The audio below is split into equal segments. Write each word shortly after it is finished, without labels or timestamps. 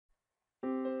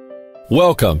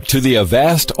Welcome to the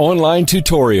Avast online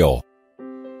tutorial.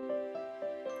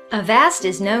 Avast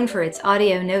is known for its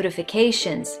audio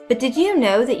notifications, but did you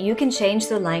know that you can change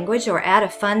the language or add a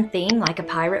fun theme like a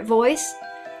pirate voice?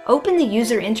 Open the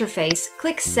user interface,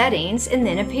 click Settings, and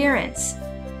then Appearance.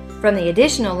 From the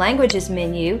Additional Languages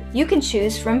menu, you can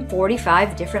choose from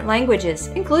 45 different languages,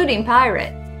 including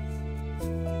pirate.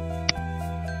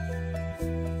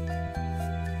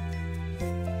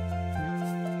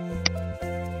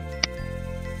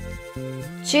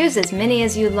 Choose as many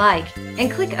as you like and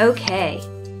click OK.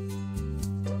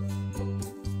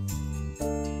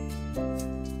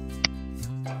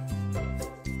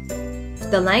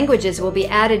 The languages will be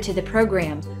added to the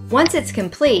program. Once it's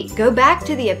complete, go back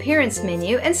to the Appearance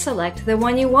menu and select the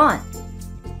one you want.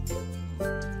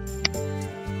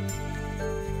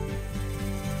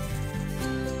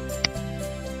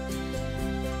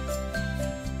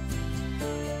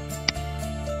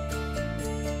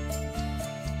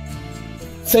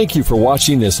 Thank you for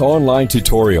watching this online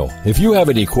tutorial. If you have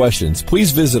any questions,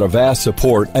 please visit Avast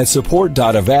Support at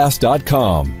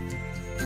support.avast.com.